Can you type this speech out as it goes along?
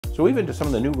So we've been to some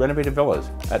of the new renovated villas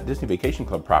at Disney Vacation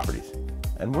Club properties,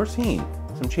 and we're seeing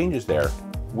some changes there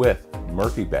with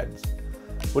Murphy beds.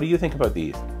 What do you think about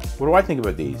these? What do I think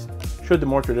about these? Should the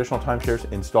more traditional timeshares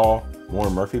install more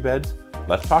Murphy beds?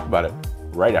 Let's talk about it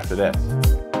right after this.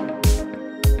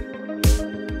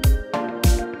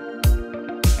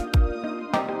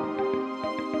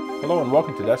 Hello and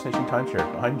welcome to Destination Timeshare.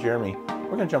 I'm Jeremy.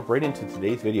 We're going to jump right into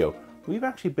today's video. We've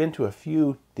actually been to a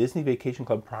few Disney Vacation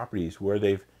Club properties where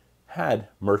they've had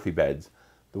Murphy beds.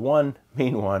 The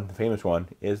main one, the famous one,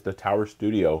 is the Tower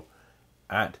Studio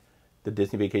at the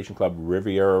Disney Vacation Club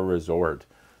Riviera Resort.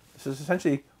 This is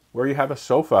essentially where you have a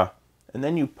sofa and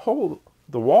then you pull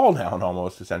the wall down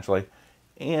almost essentially,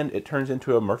 and it turns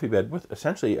into a Murphy bed with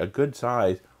essentially a good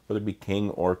size, whether it be king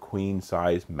or queen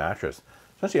size mattress.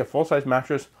 Essentially a full-size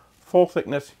mattress, full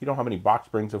thickness. You don't have any box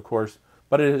springs, of course,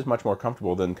 but it is much more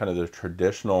comfortable than kind of the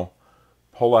traditional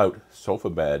pull-out sofa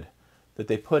bed that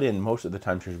they put in most of the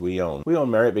timeshares we own. We own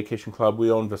Marriott Vacation Club,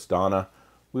 we own Vistana,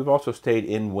 we've also stayed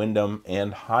in Wyndham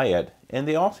and Hyatt, and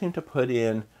they all seem to put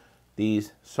in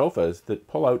these sofas that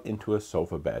pull out into a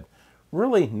sofa bed.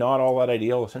 Really not all that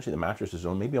ideal. Essentially the mattress is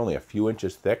maybe only a few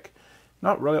inches thick,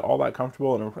 not really all that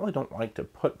comfortable, and I really don't like to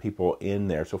put people in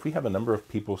there. So if we have a number of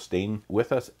people staying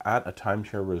with us at a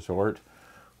timeshare resort,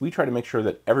 we try to make sure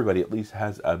that everybody at least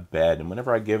has a bed. And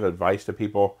whenever I give advice to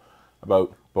people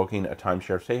about booking a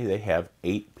timeshare, say they have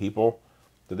 8 people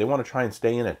that they want to try and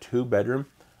stay in a 2-bedroom,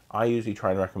 I usually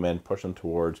try and recommend push them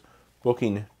towards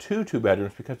booking 2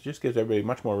 2-bedrooms because it just gives everybody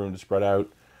much more room to spread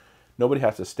out. Nobody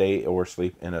has to stay or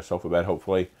sleep in a sofa bed,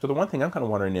 hopefully. So the one thing I'm kind of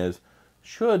wondering is,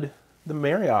 should the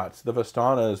Marriotts, the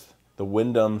Vistanas, the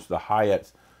Wyndhams, the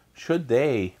Hyatts, should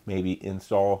they maybe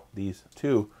install these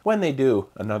too when they do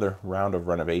another round of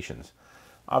renovations?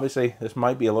 Obviously, this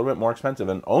might be a little bit more expensive,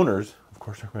 and owners, of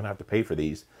course, are going to have to pay for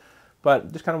these.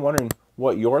 But just kind of wondering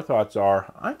what your thoughts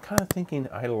are. I'm kind of thinking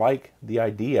I like the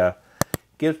idea.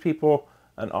 Gives people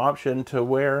an option to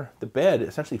where the bed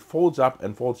essentially folds up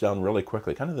and folds down really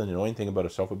quickly. Kind of the annoying thing about a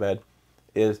sofa bed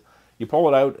is you pull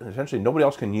it out and essentially nobody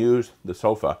else can use the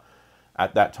sofa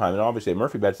at that time. And obviously a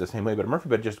Murphy bed's the same way, but a Murphy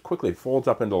bed just quickly folds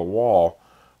up into the wall.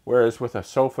 Whereas with a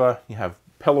sofa, you have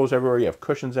pillows everywhere, you have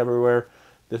cushions everywhere.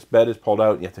 This bed is pulled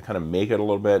out, you have to kind of make it a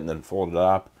little bit and then fold it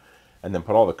up and then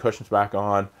put all the cushions back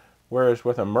on. Whereas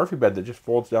with a Murphy bed that just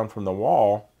folds down from the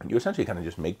wall, you essentially kind of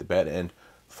just make the bed and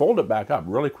fold it back up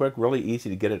really quick, really easy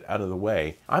to get it out of the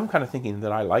way. I'm kind of thinking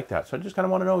that I like that. So I just kind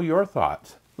of want to know your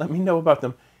thoughts. Let me know about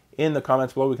them in the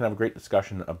comments below. We can have a great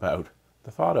discussion about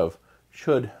the thought of,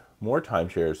 should more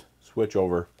timeshares switch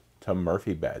over to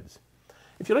Murphy beds?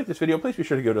 If you like this video, please be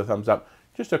sure to give it a thumbs up.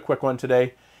 Just a quick one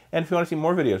today. And if you want to see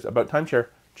more videos about timeshare,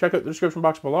 check out the description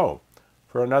box below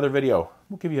for another video.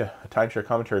 We'll give you a timeshare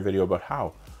commentary video about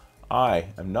how I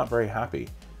am not very happy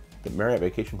that Marriott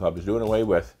Vacation Club is doing away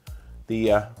with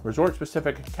the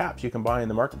resort-specific caps you can buy in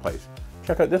the marketplace.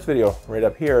 Check out this video right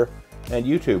up here, and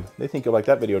YouTube. They think you'll like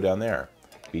that video down there.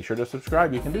 Be sure to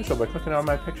subscribe. You can do so by clicking on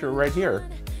my picture right here.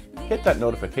 Hit that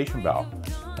notification bell.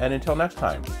 And until next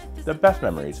time, the best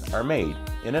memories are made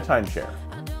in a timeshare.